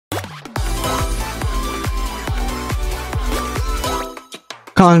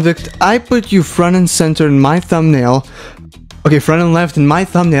Convict, I put you front and center in my thumbnail. Okay, front and left in my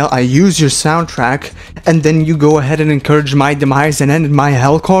thumbnail, I use your soundtrack, and then you go ahead and encourage my demise and end my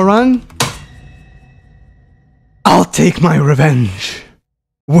Hellcore run? I'll take my revenge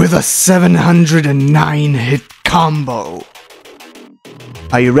with a 709 hit combo.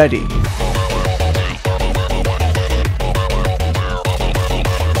 Are you ready?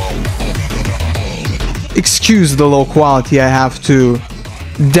 Excuse the low quality, I have to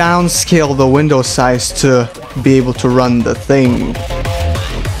downscale the window size to be able to run the thing.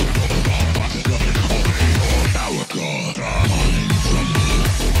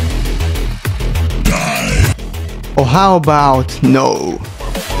 Oh, how about no?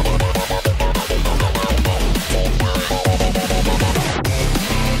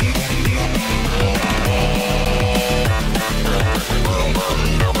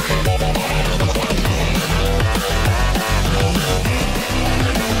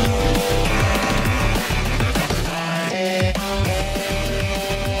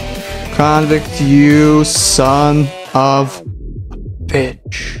 Convict, you son of a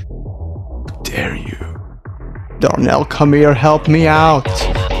bitch. How dare you? Darnell, come here, help me out.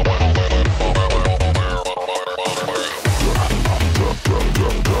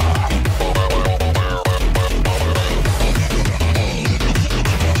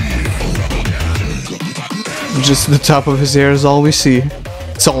 Just the top of his hair is all we see.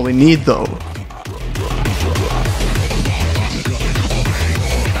 It's all we need though.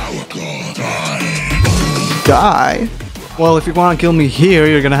 Die? Well, if you want to kill me here,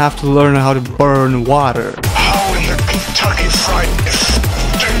 you're gonna have to learn how to burn water. How in the Kentucky Fried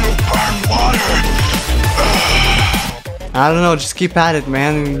do you burn water? I don't know, just keep at it,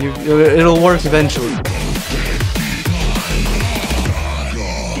 man. It'll work eventually.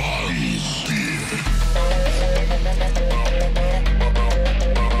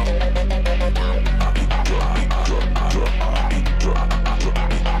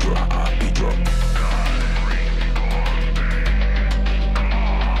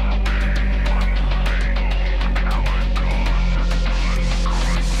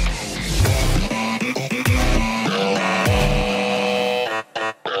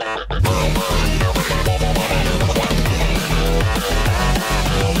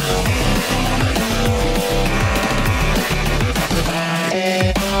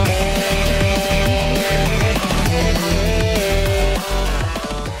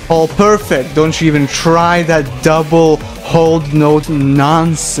 All perfect. Don't you even try that double hold note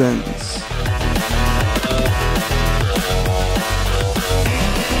nonsense.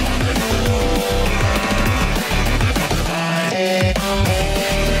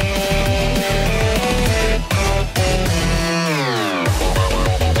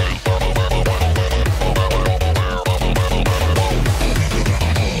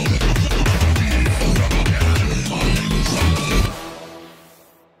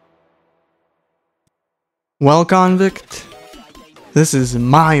 Well, Convict, this is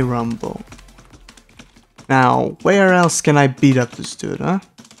my rumble. Now, where else can I beat up this dude, huh?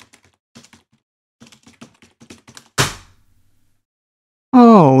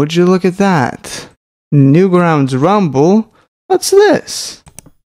 Oh, would you look at that? Newgrounds Rumble? What's this?